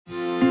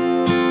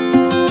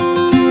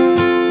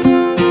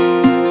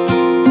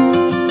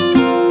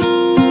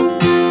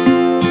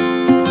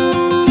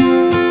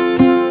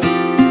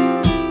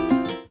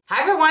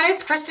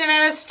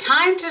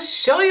time to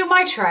show you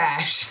my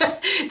trash.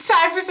 It's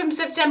time for some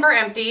September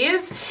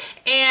empties,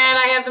 and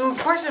I have them, of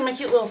course, in my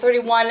cute little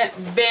 31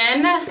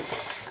 bin.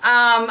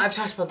 I've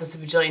talked about this a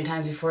bajillion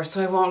times before,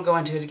 so I won't go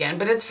into it again,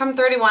 but it's from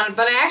 31,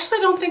 but I actually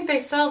don't think they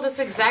sell this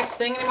exact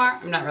thing anymore.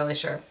 I'm not really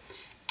sure.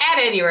 At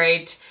any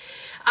rate,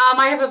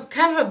 I have a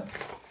kind of a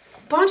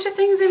bunch of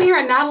things in here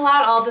and not a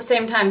lot all at the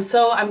same time,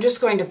 so I'm just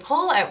going to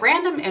pull at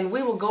random and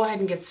we will go ahead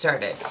and get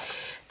started.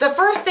 The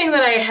first thing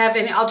that I have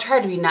in, I'll try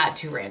to be not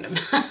too random.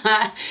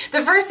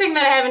 The first thing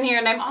that I have in here,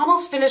 and I'm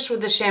almost finished with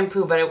the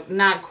shampoo, but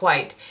not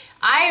quite.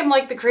 I am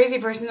like the crazy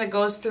person that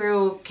goes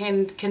through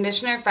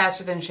conditioner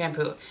faster than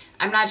shampoo.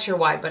 I'm not sure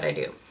why, but I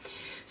do.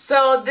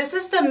 So this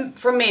is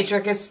from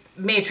Matrix.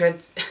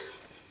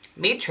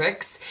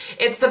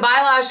 It's the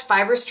Lash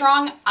Fiber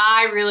Strong.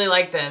 I really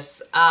like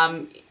this.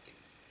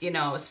 You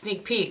know,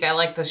 sneak peek, I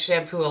like the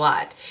shampoo a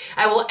lot.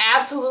 I will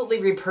absolutely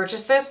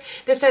repurchase this.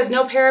 This has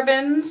no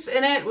parabens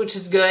in it, which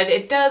is good.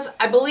 It does,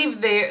 I believe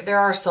there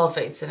are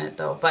sulfates in it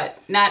though, but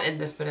not in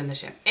this, but in the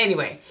shampoo.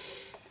 Anyway,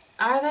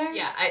 are there?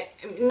 Yeah,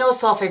 no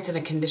sulfates in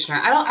a conditioner.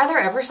 Are there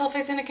ever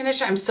sulfates in a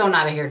conditioner? I'm so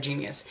not a hair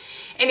genius.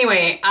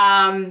 Anyway,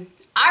 I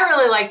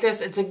really like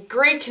this. It's a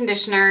great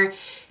conditioner.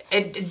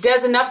 It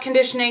does enough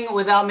conditioning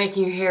without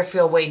making your hair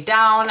feel weighed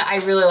down. I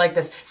really like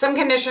this. Some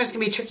conditioners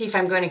can be tricky if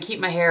I'm going to keep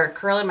my hair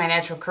curly, my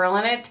natural curl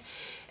in it,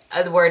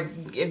 where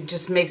it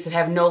just makes it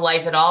have no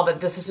life at all,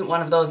 but this isn't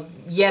one of those,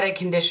 yet it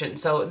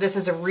conditions. So this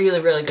is a really,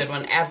 really good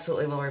one.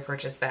 Absolutely will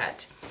repurchase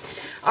that.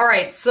 All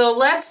right, so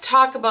let's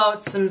talk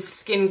about some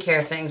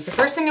skincare things. The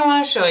first thing I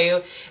want to show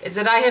you is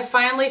that I have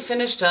finally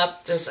finished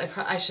up this.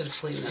 I should have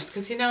cleaned this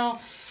because, you know,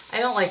 I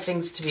don't like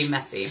things to be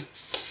messy.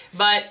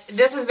 But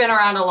this has been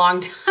around a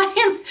long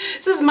time.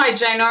 This is my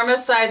ginormous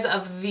size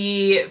of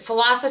the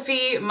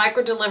Philosophy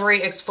Micro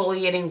Delivery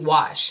Exfoliating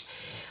Wash.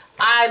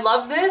 I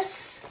love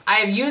this. I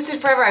have used it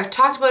forever. I've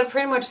talked about it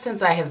pretty much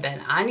since I have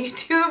been on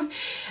YouTube.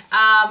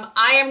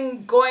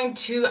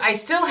 I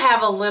still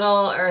have a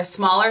little or a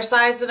smaller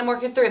size that I'm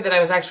working through that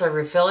I was actually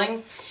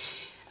refilling.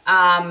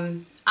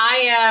 I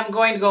am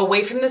going to go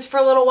away from this for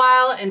a little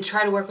while and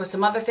try to work with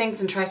some other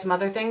things and try some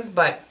other things,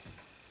 but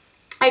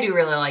I do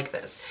really like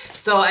this.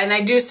 So, and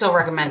I do still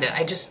recommend it.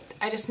 I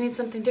just need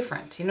something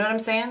different. You know what I'm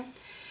saying?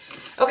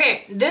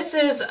 Okay, this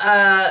is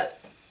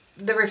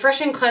the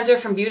Refreshing Cleanser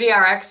from Beauty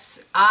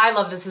RX. I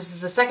love this. This is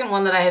the second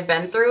one that I have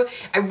been through.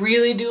 I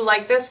really do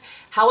like this.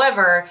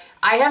 However,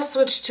 I have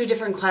switched to a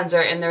different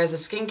cleanser, and there is a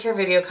skincare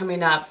video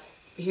coming up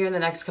here in the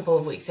next couple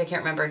of weeks. I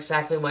can't remember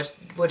exactly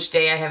which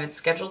day I have it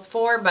scheduled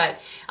for, but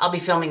I'll be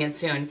filming it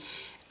soon.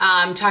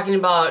 I'm talking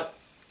about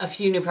a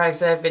few new products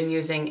that I've been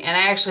using, and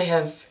I actually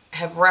have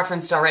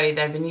referenced already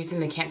that I've been using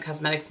the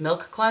COSMETICS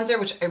Milk Cleanser,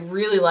 which I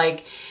really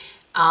like,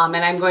 and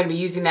I'm going to be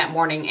using that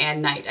morning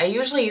and night. I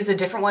usually use a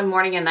different one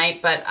morning and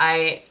night, but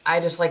I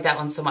just like that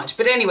one so much.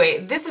 But anyway,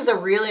 this is a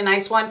really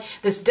nice one.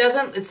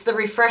 It's the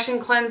Refreshing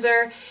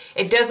Cleanser.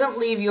 It doesn't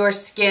leave your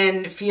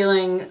skin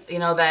feeling, you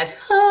know, that,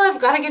 oh,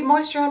 I've got to get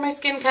moisture on my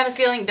skin kind of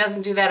feeling. It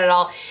doesn't do that at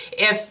all.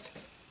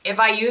 If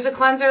I use a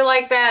cleanser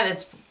like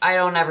that, I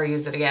don't ever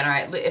use it again,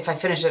 or if I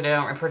finish it, I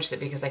don't repurchase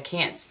it because I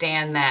can't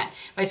stand that.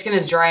 My skin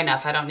is dry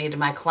enough. I don't need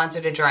my cleanser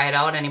to dry it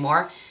out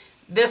anymore.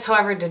 This,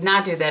 however, did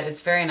not do that.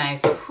 It's very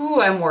nice.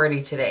 Whew, I'm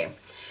wordy today.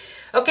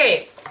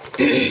 Okay,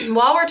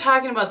 while we're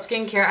talking about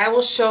skincare, I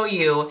will show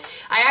you.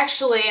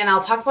 And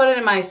I'll talk about it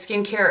in my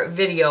skincare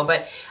video,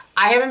 but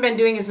I haven't been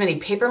doing as many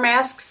paper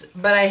masks,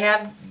 but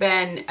I've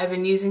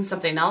been using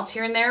something else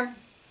here and there.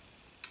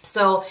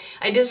 So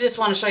I just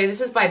want to show you.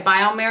 This is by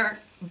BioMiracle.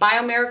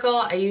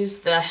 I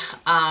used the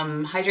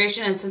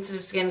Hydration and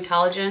Sensitive Skin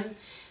Collagen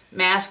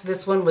mask.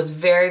 This one was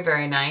very,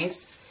 very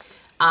nice.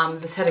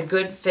 This had a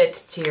good fit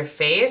to your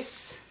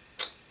face,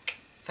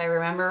 if I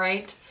remember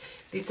right.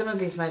 Some of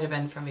these might have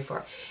been from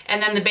before.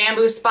 And then the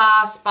Bamboo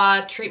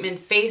Spa Treatment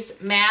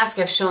Face Mask.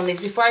 I've shown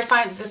these before.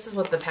 This is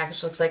what the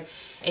package looks like.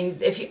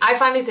 And I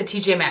find these at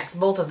TJMaxx.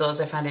 Both of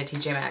those I found at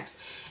TJMaxx.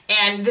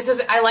 And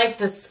I like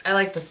this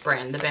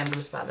brand, the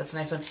Bamboo Spa. That's a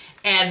nice one.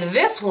 And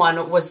this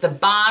one was the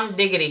Bomb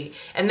Diggity.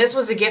 And this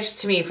was a gift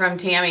to me from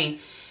Tammy.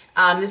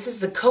 This is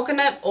the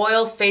Coconut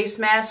Oil Face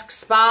Mask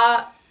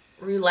Spa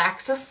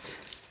Relaxus.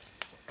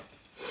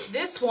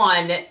 This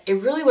one, it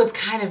really was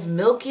kind of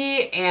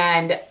milky,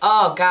 and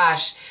oh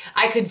gosh,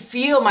 I could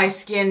feel my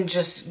skin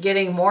just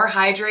getting more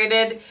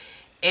hydrated.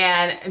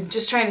 And I'm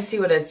just trying to see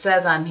what it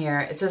says on here.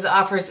 It says it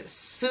offers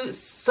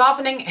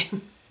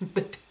softening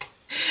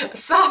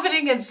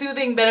and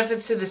soothing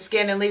benefits to the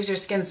skin and leaves your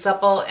skin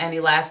supple and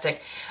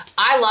elastic.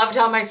 I loved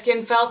how my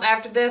skin felt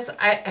after this.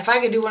 If I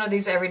could do one of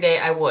these every day,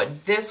 I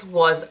would. This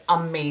was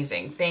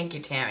amazing. Thank you,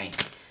 Tammy.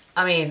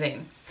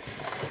 Amazing.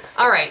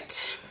 All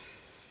right.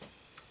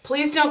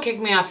 Please don't kick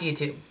me off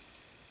YouTube.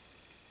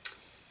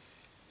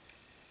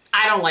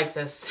 I don't like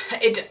this.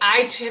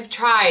 I have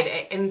tried,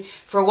 and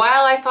for a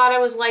while I thought I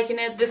was liking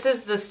it. This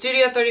is the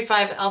Studio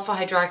 35 Alpha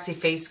Hydroxy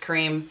Face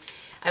Cream.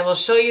 I will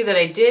show you that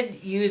I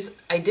did use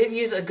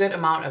a good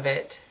amount of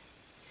it.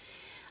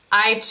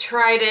 I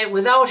tried it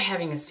without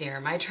having a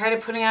serum. I tried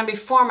it putting on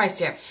before my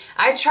serum.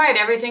 I tried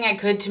everything I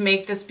could to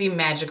make this be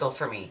magical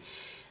for me.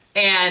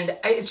 And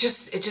it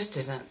just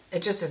isn't.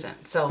 It just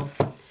isn't. So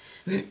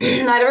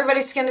not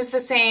everybody's skin is the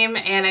same,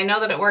 and I know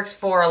that it works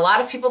for a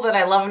lot of people that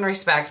I love and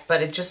respect,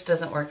 but it just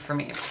doesn't work for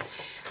me.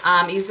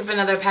 Used up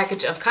another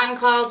package of Cotton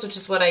Clouds, which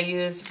is what I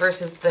use,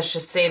 versus the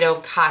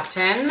Shiseido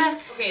Cotton.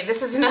 Okay,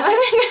 this is another thing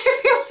I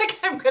feel like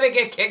I'm gonna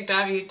get kicked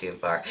off YouTube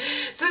for.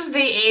 This is the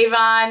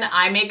Avon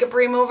Eye Makeup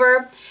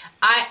Remover.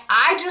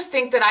 I just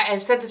think that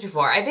I've said this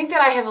before, I think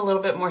that I have a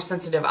little bit more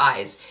sensitive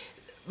eyes.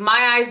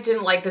 My eyes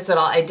didn't like this at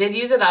all. I did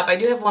use it up. I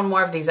do have one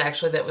more of these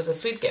actually that was a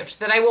sweet gift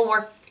that I will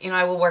work, you know,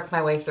 I will work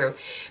my way through.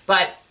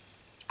 But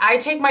I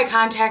take my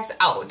contacts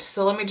out.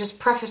 So let me just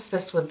preface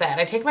this with that.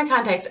 I take my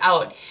contacts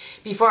out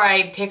before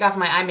I take off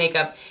my eye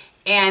makeup.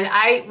 And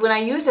when I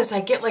use this,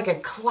 I get like a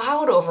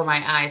cloud over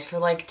my eyes for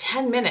like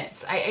 10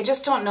 minutes. I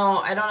just don't know.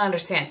 I don't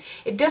understand.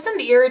 It doesn't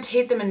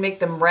irritate them and make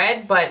them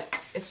red, but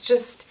it's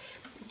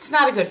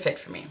not a good fit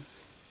for me.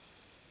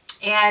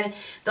 And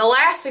the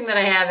last thing that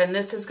I have, and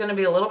this is going to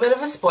be a little bit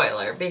of a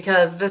spoiler,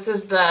 because this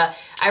is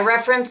I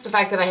referenced the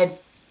fact that I had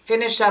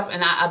finished up a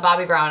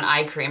Bobbi Brown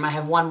eye cream. I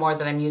have one more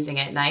that I'm using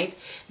at night.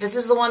 This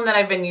is the one that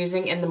I've been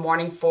using in the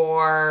morning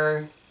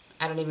for,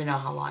 I don't even know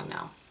how long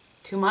now.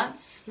 2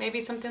 months, maybe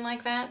something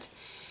like that.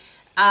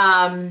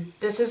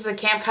 This is the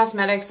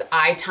COSMETICS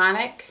Eye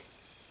Tonic.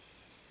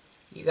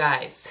 You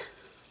guys,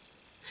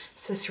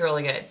 this is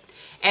really good.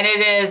 And it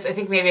is, I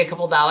think, maybe a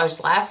couple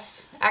dollars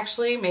less,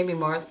 actually, maybe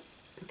more.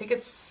 I think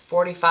it's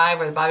 45,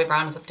 or the Bobbi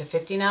Brown is up to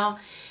 50 now.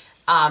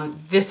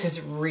 This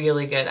is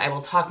really good. I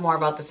will talk more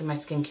about this in my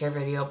skincare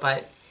video,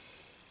 but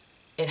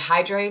it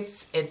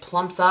hydrates, it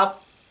plumps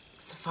up,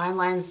 so fine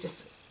lines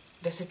just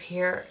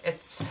disappear.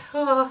 It's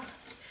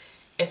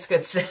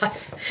good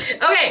stuff.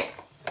 Okay,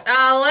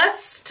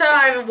 let's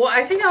talk. Well,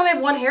 I think I only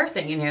have one hair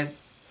thing in here,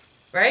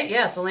 right?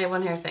 Yes, only have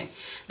one hair thing.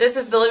 This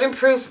is the Living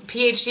Proof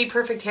PhD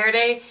Perfect Hair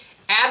Day.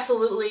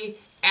 Absolutely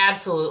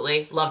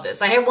love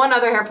this. I have one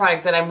other hair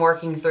product that I'm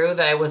working through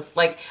that I was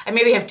like, I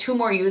maybe have 2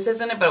 more uses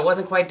in it, but it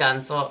wasn't quite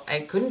done, so I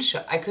couldn't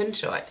show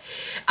it.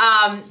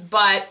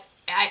 But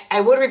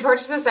I would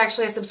repurchase this.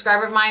 Actually, a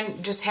subscriber of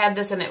mine just had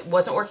this and it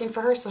wasn't working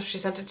for her, so she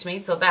sent it to me,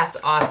 so that's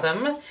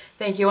awesome.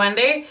 Thank you,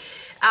 Wendy.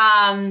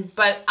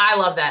 But I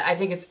love that. I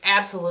think it's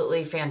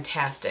absolutely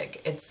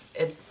fantastic.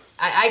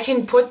 I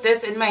can put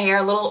this in my hair,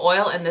 a little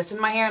oil and this in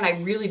my hair, and I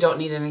really don't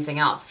need anything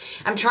else.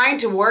 I'm trying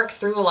to work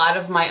through a lot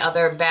of my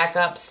other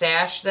backup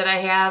stash that I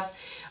have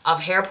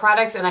of hair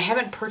products, and I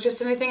haven't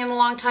purchased anything in a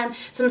long time.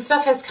 Some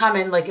stuff has come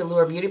in like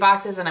Allure beauty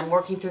boxes, and I'm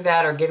working through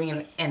that or giving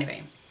it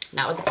anyway.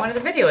 Not what the point of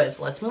the video is.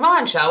 Let's move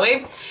on, shall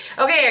we?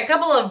 Okay, a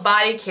couple of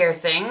body care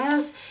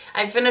things.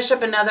 I finished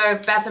up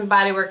another Bath &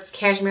 Body Works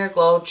Cashmere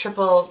Glow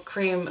Triple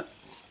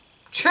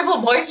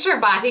Moisture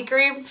Body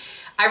Cream.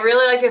 I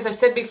really like this. I've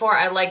said before,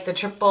 I like the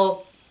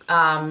triple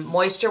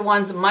moisture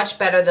ones much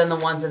better than the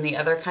ones in the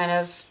other kind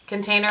of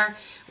container.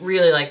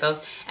 Really like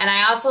those. And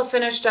I also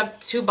finished up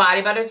 2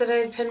 body butters that I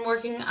had been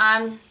working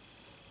on.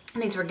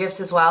 These were gifts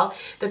as well.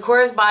 The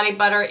Korres Body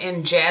Butter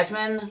in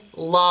Jasmine.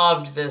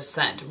 Loved this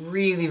scent.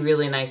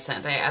 Really nice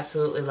scent. I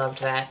absolutely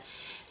loved that.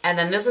 And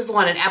then this is the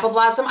one in Apple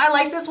Blossom. I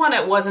like this one.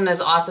 It wasn't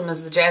as awesome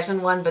as the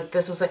Jasmine one, but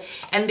this was like,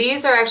 and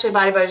these are actually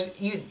body butters.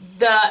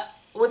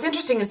 What's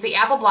interesting is the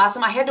Apple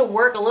Blossom, I had to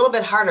work a little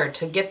bit harder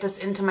to get this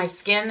into my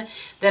skin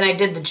than I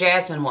did the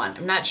Jasmine one.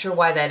 I'm not sure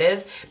why that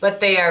is, but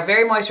they are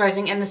very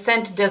moisturizing, and the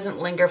scent doesn't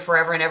linger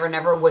forever and ever and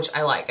ever, which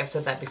I like. I've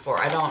said that before.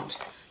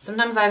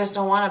 Sometimes I just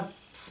don't want to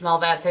smell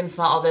that same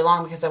smell all day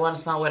long because I want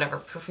to smell whatever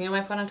perfume I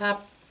put on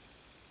top.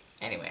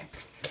 Anyway.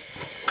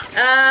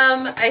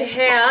 I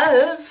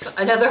have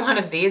another one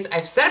of these.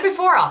 I've said it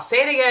before, I'll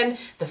say it again.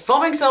 The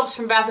foaming soaps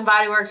from Bath &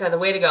 Body Works are the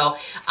way to go.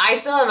 I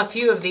still have a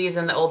few of these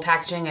in the old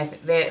packaging.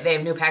 They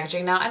have new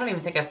packaging now. I don't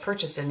even think I've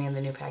purchased any in the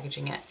new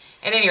packaging yet.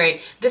 At any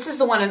rate, this is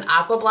the one in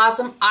Aqua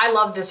Blossom. I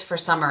love this for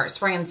summer,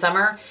 spring and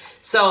summer.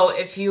 So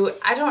if you,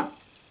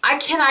 I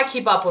cannot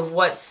keep up with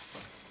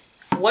what's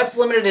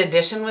limited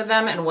edition with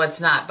them and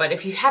what's not. But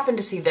if you happen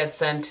to see that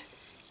scent,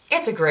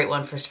 it's a great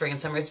one for spring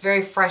and summer. It's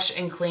very fresh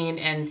and clean,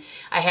 and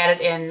I had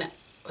it in,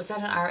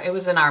 it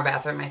was in our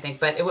bathroom, I think,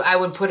 but I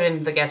would put it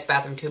in the guest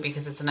bathroom too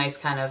because it's a nice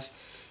kind of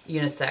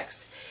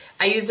unisex.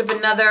 I used up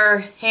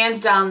another, hands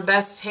down,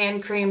 best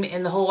hand cream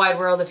in the whole wide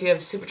world if you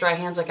have super dry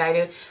hands like I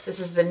do. This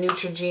is the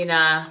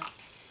Neutrogena,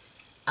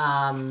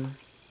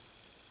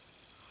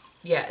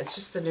 yeah, it's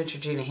just the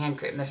Neutrogena hand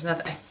cream. There's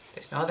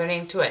no other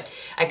name to it.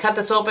 I cut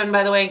this open,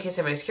 by the way, in case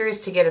anybody's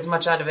curious, to get as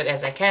much out of it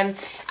as I can.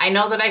 I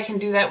know that I can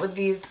do that with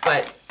these,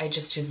 but I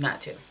just choose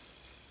not to.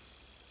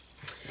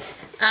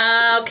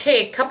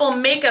 Okay, couple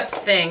makeup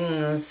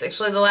things.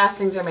 Actually, the last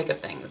things are makeup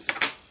things.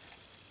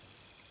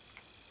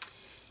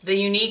 The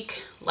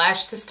Younique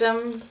lash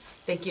system,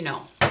 I think you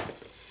know.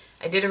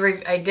 I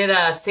did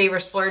a Save or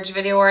Splurge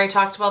video where I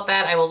talked about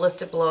that. I will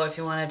list it below if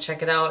you want to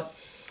check it out.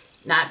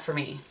 Not for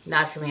me.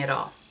 Not for me at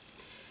all.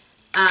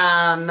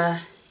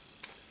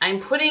 I'm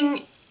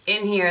putting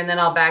in here, and then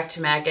I'll back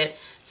to MAC it.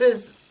 This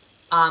is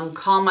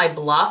Call My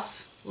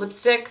Bluff.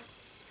 lipstick.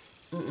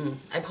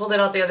 I pulled it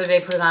out the other day,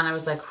 put it on. I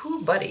was like,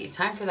 whoo, buddy,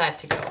 time for that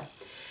to go.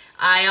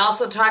 I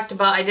also talked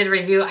about, I did a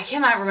review. I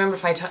cannot remember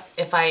if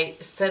I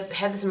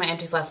had this in my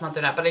empties last month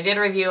or not, but I did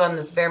a review on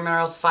this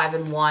BioMiracle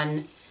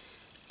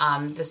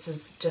 5-in-1. This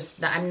is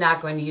just, I'm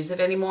not going to use it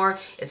anymore.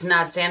 It's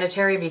not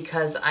sanitary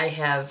because I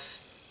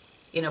have,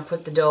 you know,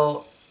 put the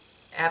dough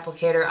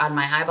applicator on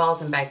my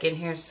eyeballs and back in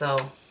here, so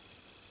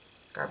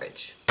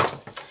garbage.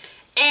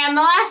 And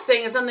the last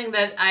thing is something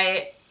that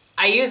I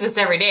use this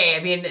every day. I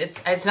mean,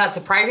 it's not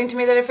surprising to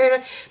me that I figured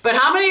it, but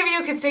how many of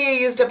you could say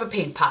you used up a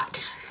paint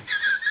pot?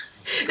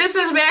 This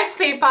is Max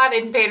Paint Pot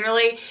in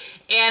Painterly,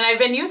 and I've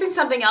been using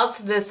something else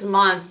this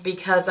month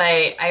because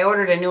I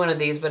ordered a new one of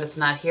these, but it's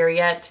not here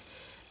yet.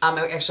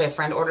 Actually, a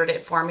friend ordered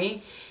it for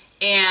me,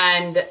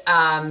 and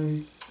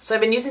so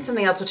I've been using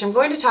something else, which I'm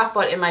going to talk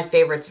about in my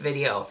favorites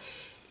video,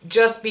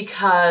 just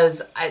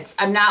because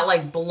I'm not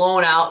like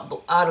blown out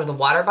of the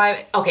water by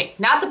it. Okay,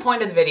 not the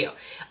point of the video.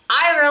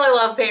 I really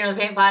love Painterly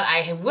Paint Pot.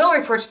 I will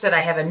repurchase it. I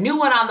have a new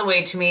one on the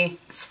way to me.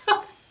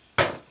 So,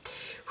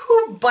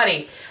 whew,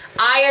 buddy.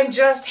 I am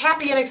just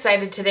happy and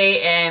excited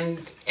today, and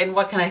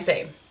what can I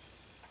say?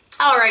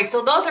 Alright,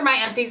 so those are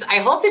my empties. I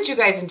hope that you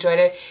guys enjoyed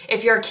it.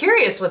 If you're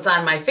curious what's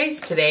on my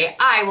face today,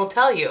 I will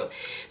tell you.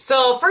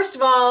 So first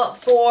of all,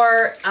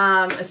 for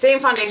same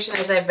foundation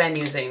as I've been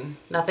using.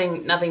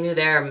 Nothing new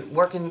there. I'm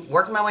working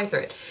my way through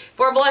it.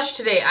 For blush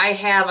today, I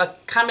have a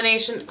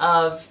combination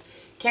of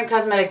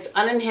Cosmetics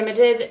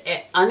Uninhibited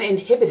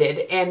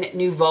and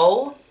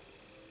Nouveau.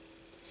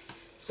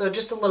 So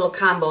just a little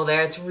combo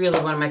there. It's really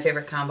one of my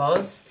favorite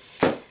combos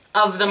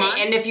of the month.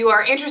 And if you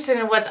are interested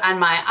in what's on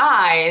my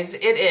eyes,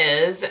 it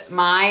is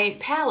my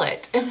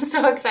palette. I'm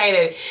so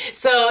excited.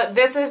 So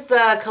this is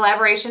the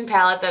collaboration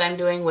palette that I'm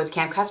doing with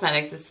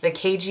Cosmetics. It's the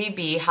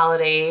K.G.B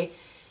Holiday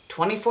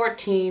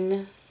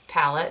 2014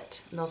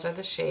 palette. And those are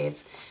the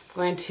shades. I'm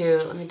going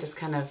to, let me just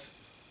kind of,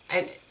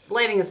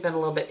 lighting has been a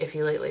little bit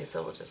iffy lately,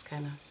 so we'll just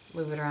kind of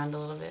move it around a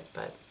little bit,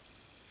 but.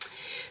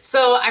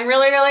 So I'm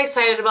really, really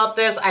excited about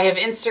this. I have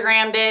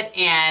Instagrammed it,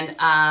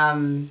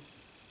 and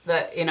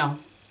you know,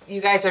 you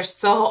guys are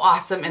so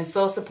awesome and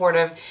so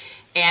supportive,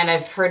 and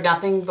I've heard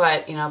nothing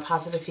but, you know,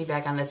 positive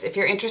feedback on this. If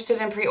you're interested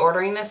in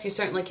pre-ordering this, you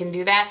certainly can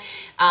do that.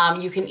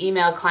 You can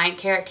email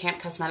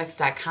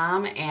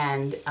clientcare@campcosmetics.com,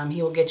 and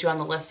he will get you on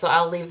the list. So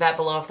I'll leave that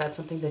below if that's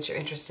something that you're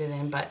interested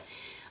in. But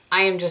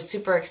I am just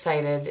super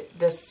excited.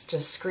 This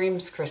just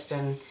screams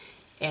Kristin,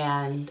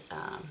 and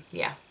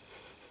yeah.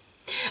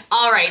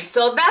 Alright,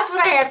 so that's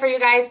what I have for you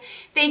guys.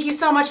 Thank you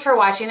so much for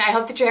watching. I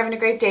hope that you're having a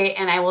great day,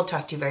 and I will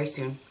talk to you very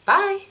soon.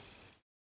 Bye!